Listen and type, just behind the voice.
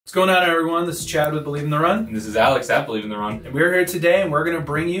What's going on, everyone? This is Chad with Believe in the Run. And this is Alex at Believe in the Run. And we're here today and we're going to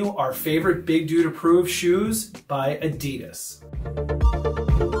bring you our favorite Big Dude approved shoes by Adidas.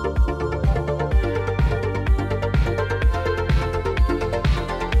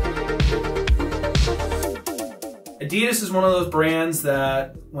 Adidas is one of those brands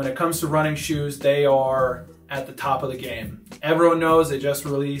that when it comes to running shoes, they are at the top of the game. Everyone knows they just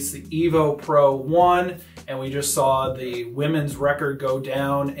released the Evo Pro 1, and we just saw the women's record go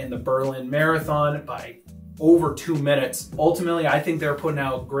down in the Berlin Marathon by over 2 minutes. Ultimately, I think they're putting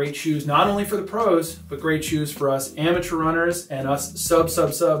out great shoes, not only for the pros, but great shoes for us amateur runners and us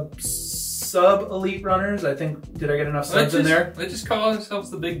sub-elite runners. I think, did I get enough subs in there? Let's just call ourselves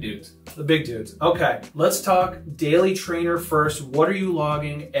the big dudes. The big dudes. Okay, let's talk daily trainer first. What are you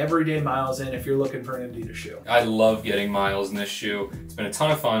logging everyday miles in if you're looking for an Adidas shoe? I love getting miles in this shoe. It's been a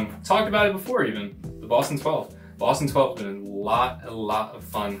ton of fun. Talked about it before even, the Boston 12. Boston 12 has been a lot of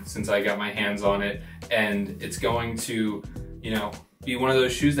fun since I got my hands on it. And it's going to, be one of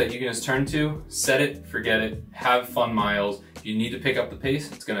those shoes that you can just turn to, set it, forget it, have fun miles. If you need to pick up the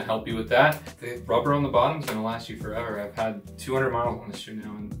pace, it's gonna help you with that. The rubber on the bottom is gonna last you forever. I've had 200 miles on this shoe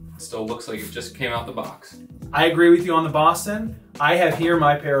now and it still looks like it just came out the box. I agree with you on the Boston. I have here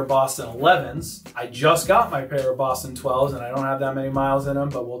my pair of Boston 11s. I just got my pair of Boston 12s and I don't have that many miles in them,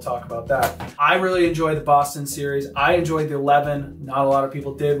 but we'll talk about that. I really enjoy the Boston series. I enjoyed the 11. Not a lot of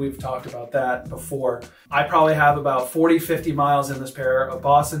people did. We've talked about that before. I probably have about 40, 50 miles in this pair of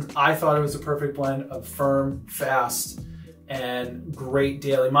Bostons. I thought it was a perfect blend of firm, fast, and great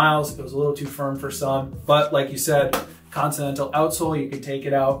daily miles. It was a little too firm for some, but like you said, Continental outsole, you can take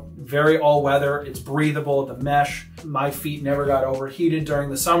it out. Very all-weather, it's breathable, the mesh. My feet never got overheated during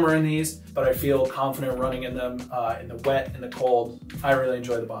the summer in these, but I feel confident running in them in the wet and the cold. I really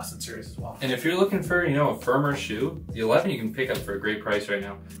enjoy the Boston series as well. And if you're looking for, a firmer shoe, the 11 you can pick up for a great price right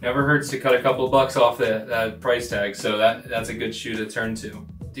now. Never hurts to cut a couple of bucks off that price tag, so that's a good shoe to turn to.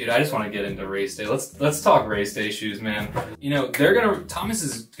 Dude, I just want to get into race day. Let's talk race day shoes, man. Thomas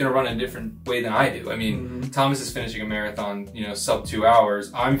is gonna run a different way than I do. I mean, Thomas is finishing a marathon, sub 2 hours.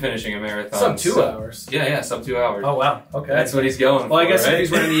 I'm finishing a marathon. Sub 2 hours? Yeah, sub 2 hours. Oh, wow, okay. That's what he's going for, Well, I guess right? if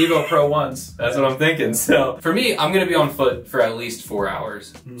he's running the Evo Pro 1s. That's what I'm thinking. So, for me, I'm gonna be on foot for at least 4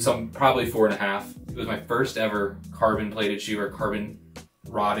 hours. Probably 4.5. It was my first ever carbon plated shoe, or carbon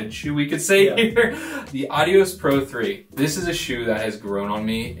rotted shoe, we could say here. The Adidas Pro 3. This is a shoe that has grown on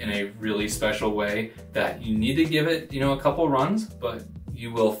me in a really special way that you need to give it, a couple runs, but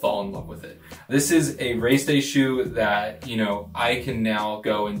you will fall in love with it. This is a race day shoe that, I can now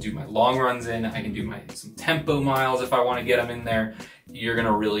go and do my long runs in. I can do some tempo miles if I want to get them in there. You're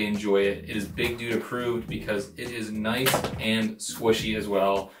gonna really enjoy it. It is Big Dude approved because it is nice and squishy as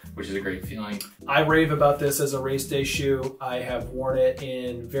well, which is a great feeling. I rave about this as a race day shoe. I have worn it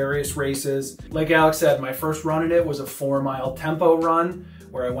in various races. Like Alex said, my first run in it was a 4-mile tempo run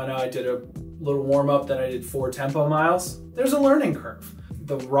where I went out, I did a little warm up, then I did 4 tempo miles. There's a learning curve.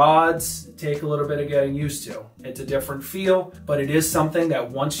 The rods take a little bit of getting used to. It's a different feel, but it is something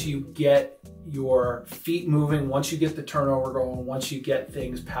that once you get your feet moving, once you get the turnover going, once you get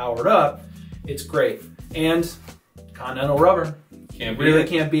things powered up, it's great. And Continental rubber. Can't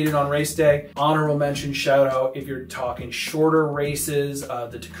beat it on race day. Honorable mention, shout out if you're talking shorter races,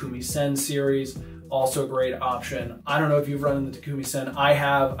 the Takumi Sen series, also a great option. I don't know if you've run in the Takumi Sen. I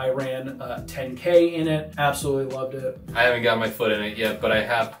have. I ran 10K in it. Absolutely loved it. I haven't got my foot in it yet, but I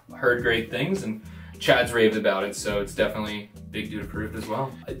have heard great things, and Chad's raved about it, so it's definitely Big Dude approved as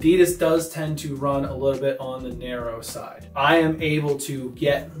well. Adidas does tend to run a little bit on the narrow side. I am able to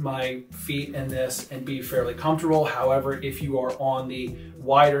get my feet in this and be fairly comfortable. However, if you are on the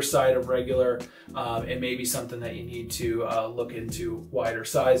wider side of regular, it may be something that you need to look into wider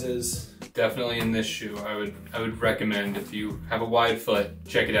sizes. Definitely in this shoe, I would recommend, if you have a wide foot,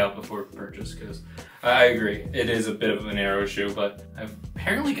 check it out before purchase, because I agree, it is a bit of a narrow shoe, but I've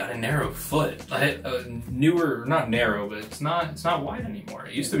apparently got a narrow foot. Newer, not narrow, but it's not wide anymore.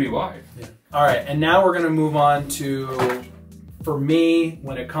 It used to be wide. Yeah. All right, and now we're gonna move on to, for me,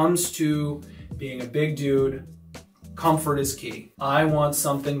 when it comes to being a big dude, comfort is key. I want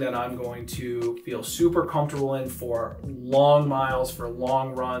something that I'm going to feel super comfortable in for long miles, for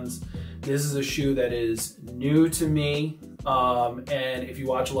long runs. This is a shoe that is new to me. And if you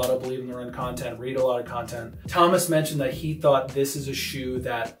watch a lot of Believe in the Run content, read a lot of content, Thomas mentioned that he thought this is a shoe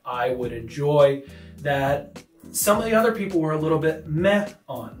that I would enjoy, that some of the other people were a little bit meh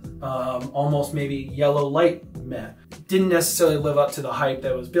on, almost maybe yellow light meh. Didn't necessarily live up to the hype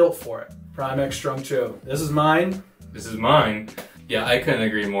that was built for it. Prime X Strung 2. This is mine. This is mine. Yeah, I couldn't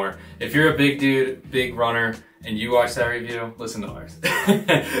agree more. If you're a big dude, big runner, and you watch that review, listen to ours.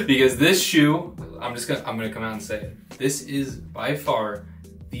 Because this shoe, I'm gonna come out and say it. This is by far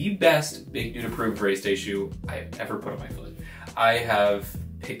the best Big Dude approved race day shoe I've ever put on my foot. I have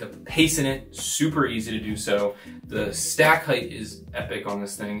picked up the pace in it, super easy to do so. The stack height is epic on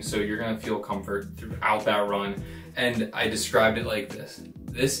this thing, so you're gonna feel comfort throughout that run. And I described it like this.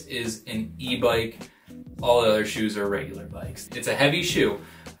 This is an e-bike. All the other shoes are regular bikes. It's a heavy shoe,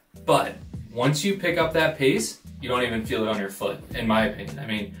 but once you pick up that pace, you don't even feel it on your foot, in my opinion. I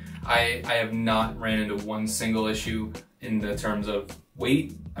mean, I have not ran into one single issue in the terms of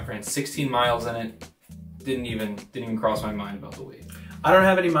weight. I've ran 16 miles in it. Didn't even cross my mind about the weight. I don't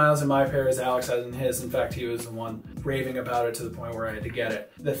have any miles in my pair as Alex has in his. In fact, he was the one raving about it to the point where I had to get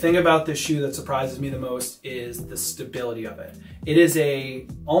it. The thing about this shoe that surprises me the most is the stability of it. It is a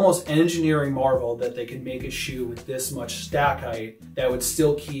almost engineering marvel that they can make a shoe with this much stack height that would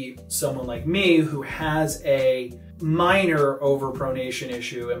still keep someone like me who has a minor overpronation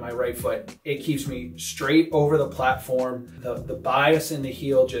issue in my right foot. It keeps me straight over the platform. The bias in the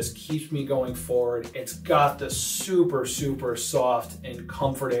heel just keeps me going forward. It's got the super, super soft and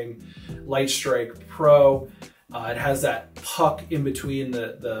comforting Light Strike Pro. It has that puck in between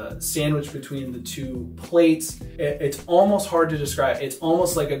the sandwich between the two plates. It's almost hard to describe. It's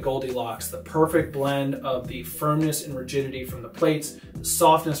almost like a Goldilocks, the perfect blend of the firmness and rigidity from the plates, the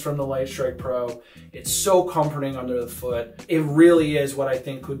softness from the Light Strike Pro. It's so comforting under the foot. It really is what I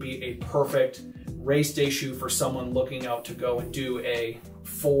think could be a perfect race day shoe for someone looking out to go and do a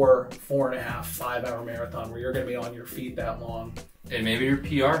 4.5, 5 hour marathon where you're gonna be on your feet that long. And maybe you're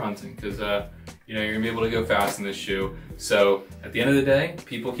PR hunting because you know, you're gonna be able to go fast in this shoe. So at the end of the day,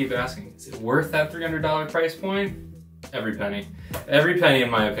 people keep asking, is it worth that $300 price point? Every penny in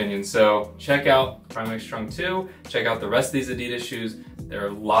my opinion. So check out Prime X Trunk 2, check out the rest of these Adidas shoes. They're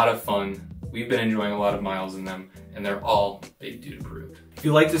a lot of fun. We've been enjoying a lot of miles in them, and they're all Big Dude approved. If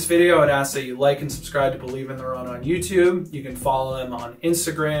you like this video, I'd ask that you like and subscribe to Believe in the Run on YouTube. You can follow them on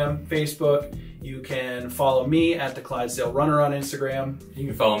Instagram, Facebook. You can follow me at the Clydesdale Runner on Instagram. You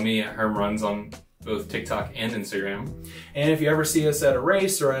can follow me at Herm Runs on both TikTok and Instagram. And if you ever see us at a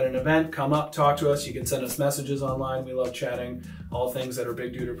race or at an event, come up, talk to us. You can send us messages online. We love chatting all things that are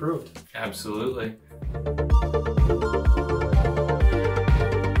Big Dude approved. Absolutely.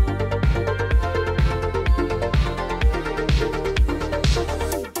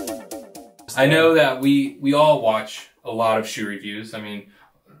 I know that we all watch a lot of shoe reviews. I mean,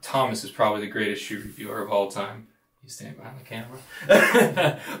 Thomas is probably the greatest shoe reviewer of all time. He's standing behind the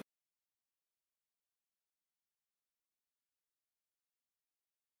camera.